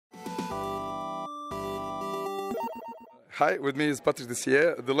Hi, with me is Patrice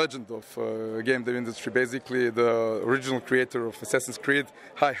Desilets, the legend of game dev industry, basically the original creator of Assassin's Creed.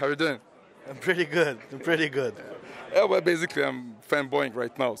 Hi, how are you doing? I'm pretty good. Yeah, well, basically I'm fanboying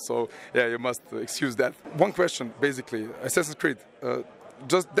right now, so yeah, you must excuse that. One question, basically, Assassin's Creed,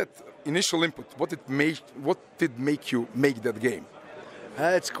 just that initial input, what did make you make that game?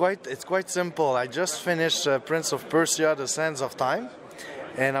 It's quite simple. I just finished Prince of Persia: The Sands of Time,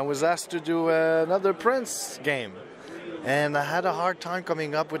 and I was asked to do another Prince game. And I had a hard time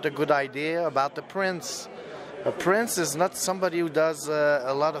coming up with a good idea about the prince. A prince is not somebody who does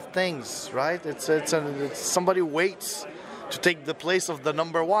a lot of things, right? It's somebody who waits to take the place of the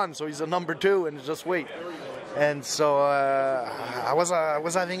number one. So he's a number two and just wait. And so I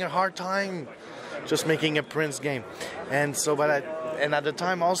was having a hard time just making a prince game. And so, and at the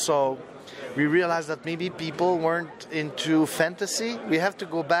time also, we realized that maybe people weren't into fantasy. We have to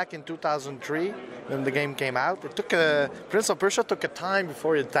go back in 2003 when the game came out. Prince of Persia took a time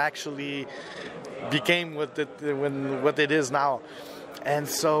before it actually became what it is now. And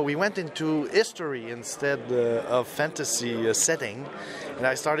so we went into history instead of fantasy setting, and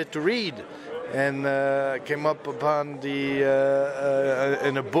I started to read. And came up upon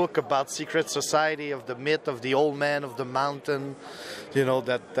in a book about secret society of the myth of the old man of the mountain, you know,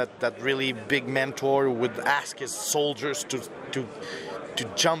 that really big mentor who would ask his soldiers to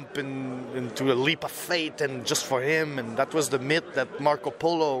jump into a leap of faith and just for him, and that was the myth that Marco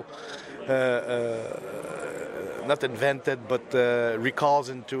Polo not invented but recalls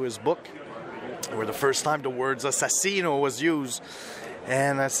into his book, where the first time the words assassino was used.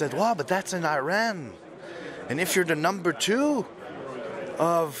 And I said, wow, but that's in Iran. And if you're the number two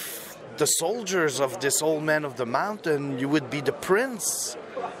of the soldiers of this old man of the mountain, you would be the prince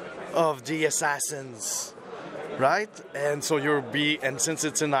of the assassins, right? And so and since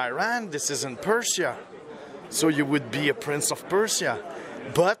it's in Iran, this is in Persia. So you would be a prince of Persia.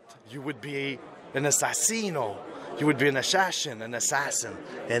 But you would be an assassino. You would be an assassin.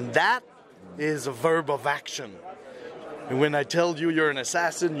 And that is a verb of action. And when I tell you you're an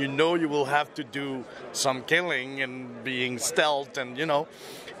assassin, you know you will have to do some killing and being stealth and, you know,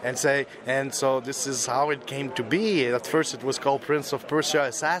 and so this is how it came to be. At first it was called Prince of Persia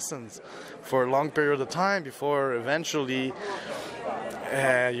Assassins for a long period of time before eventually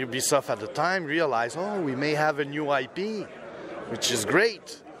Ubisoft at the time realized, we may have a new IP, which is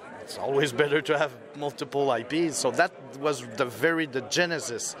great. It's always better to have multiple IPs. So that was the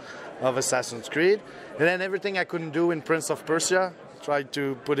genesis of Assassin's Creed. And then everything I couldn't do in Prince of Persia, tried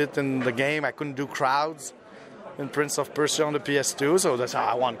to put it in the game. I couldn't do crowds in Prince of Persia on the PS2, so that's how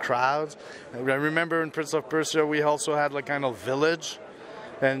I want crowds. I remember in Prince of Persia we also had like kind of village,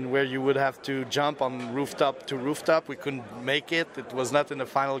 and where you would have to jump on rooftop to rooftop. We couldn't make it. It was not in the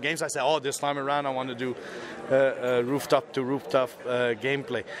final games. I said, this time around I want to do rooftop to rooftop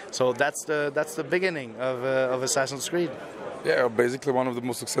gameplay. So that's the beginning of Assassin's Creed. Yeah, basically one of the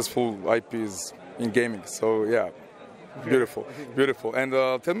most successful IPs in gaming. So yeah, beautiful. And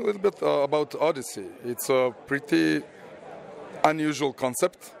tell me a little bit about Odyssey. It's a pretty unusual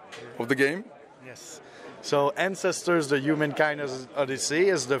concept of the game. Yes. So Ancestors, the Humankind's Odyssey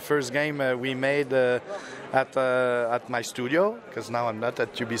is the first game we made at my studio, because now I'm not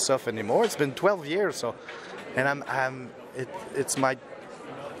at Ubisoft anymore. It's been 12 years, and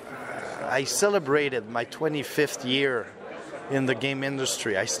I celebrated my 25th year in the game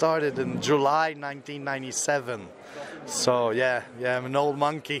industry. I started in July 1997. So yeah, I'm an old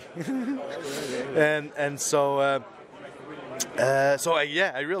monkey.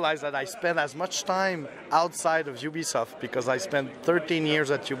 I realized that I spent as much time outside of Ubisoft, because I spent 13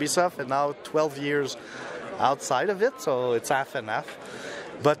 years at Ubisoft and now 12 years outside of it, so it's half and half.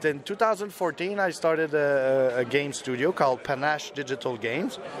 But in 2014 I started a game studio called Panache Digital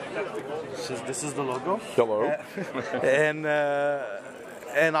Games. This is the logo. Hello.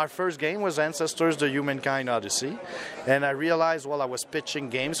 And our first game was Ancestors, the Humankind Odyssey. And I realized while I was pitching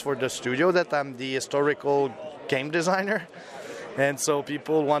games for the studio that I'm the historical game designer. And so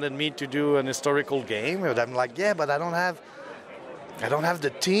people wanted me to do an historical game. And I'm like, yeah, but I don't have the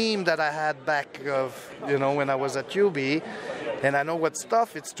team that I had back when I was at UB. And I know what's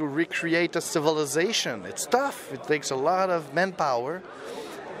tough. It's to recreate a civilization. It's tough. It takes a lot of manpower.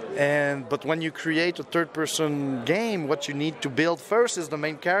 But when you create a third-person game, what you need to build first is the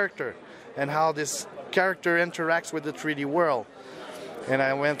main character and how this character interacts with the 3D world. And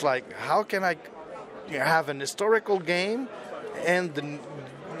I went like, how can I have an historical game and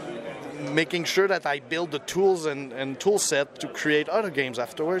making sure that I build the tools and tool set to create other games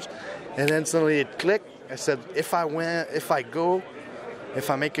afterwards? And then suddenly it clicked. I said, if I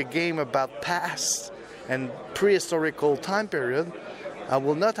make a game about past and prehistorical time period, I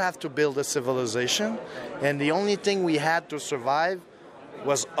will not have to build a civilization, and the only thing we had to survive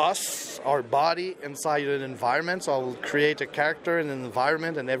was us, our body, inside an environment. So I will create a character and an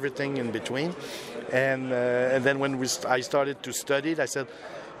environment and everything in between. And then when I started to study it, I said,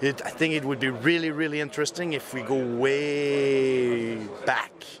 I think it would be really, really interesting if we go way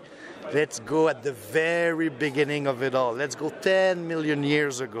back. Let's go at the very beginning of it all. Let's go 10 million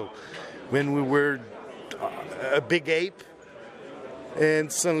years ago when we were a big ape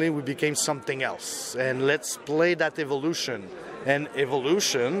and suddenly we became something else. And let's play that evolution. And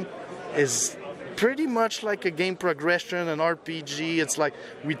evolution is pretty much like a game progression, an RPG. It's like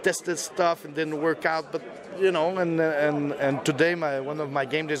we tested stuff and didn't work out, but and today one of my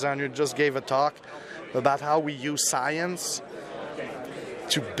game designers just gave a talk about how we use science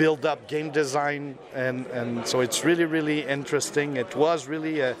to build up game design, and so it's really, really interesting. It was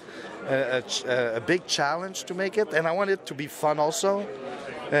really a big challenge to make it, and I want it to be fun also.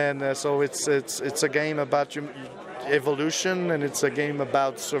 And so it's a game about evolution, and it's a game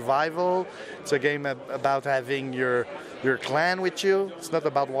about survival. It's a game about having your clan with you. It's not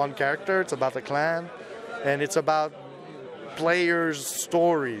about one character, it's about a clan, and it's about players'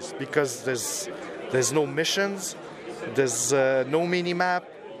 stories, because there's no missions, there's no mini-map.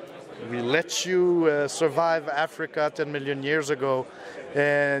 We let you survive Africa 10 million years ago,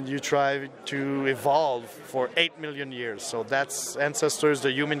 and you try to evolve for 8 million years. So that's Ancestors,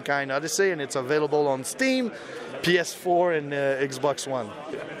 the Humankind Odyssey, and it's available on Steam, PS4, and Xbox One.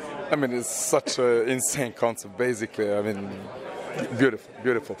 I mean, it's such an insane concept, basically. I mean, beautiful,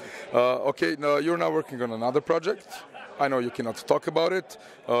 beautiful. Okay, now you're now working on another project. I know you cannot talk about it.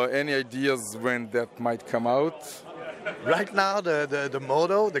 Any ideas when that might come out? Right now, the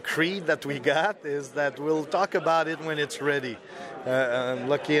motto, the creed that we got is that we'll talk about it when it's ready. I'm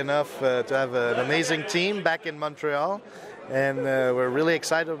lucky enough to have an amazing team back in Montreal, and we're really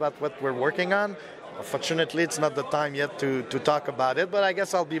excited about what we're working on. Fortunately, it's not the time yet to talk about it, but I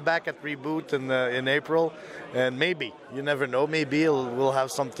guess I'll be back at Reboot in April, and maybe, you never know, maybe we'll have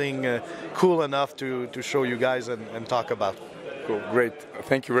something cool enough to show you guys and talk about. Cool, great.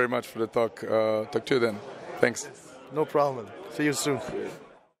 Thank you very much for the talk. Talk to you then. Thanks. No problem. See you soon.